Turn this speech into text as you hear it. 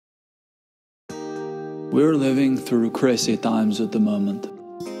We're living through crazy times at the moment.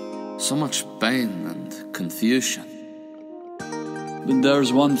 So much pain and confusion. But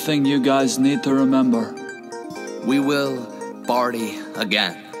there's one thing you guys need to remember. We will party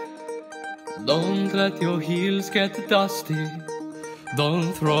again. Don't let your heels get dusty.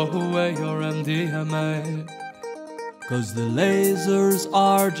 Don't throw away your MDMA. 'Cause the lasers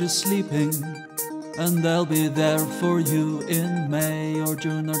are just sleeping, and they'll be there for you in May or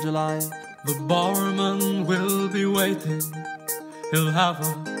June or July. The barman will be waiting. He'll have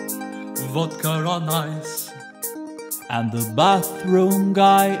a vodka on ice. And the bathroom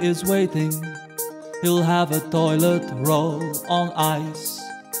guy is waiting. He'll have a toilet roll on ice.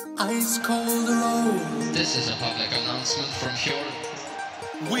 Ice cold roll. This is a public announcement from Fjord.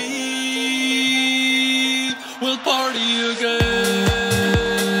 We will party again.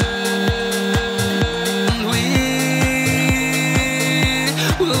 We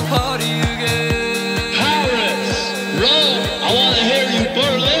will party again. Paris, Rome, I want to hear you.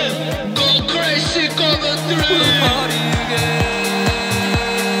 Berlin, go crazy, Coventry. We'll party again.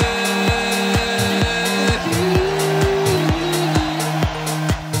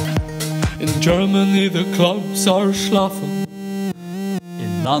 In Germany the clubs are schlafen.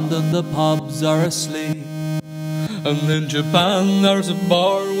 In London the pubs are asleep. And in Japan there's a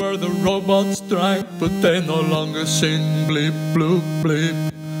bar where the robots drank, but they no longer sing bleep bloop bleep.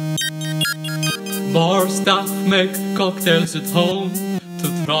 Bar staff make cocktails at home to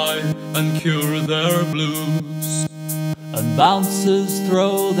try and cure their blues. And bouncers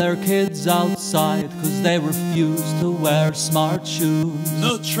throw their kids outside 'cause they refuse to wear smart shoes.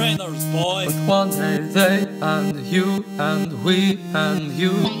 No trainers, boy! But one day they and you and we and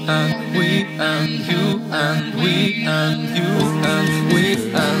you and we and you and we and you and we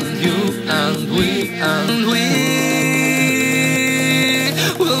and you and we and we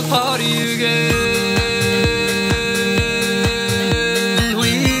will party again.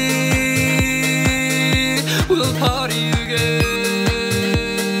 We will party again.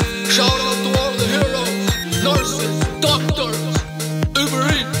 Shout out to all the heroes, nurses, doctors, Uber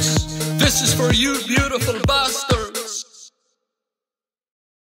Eats. This is for you, beautiful bastards.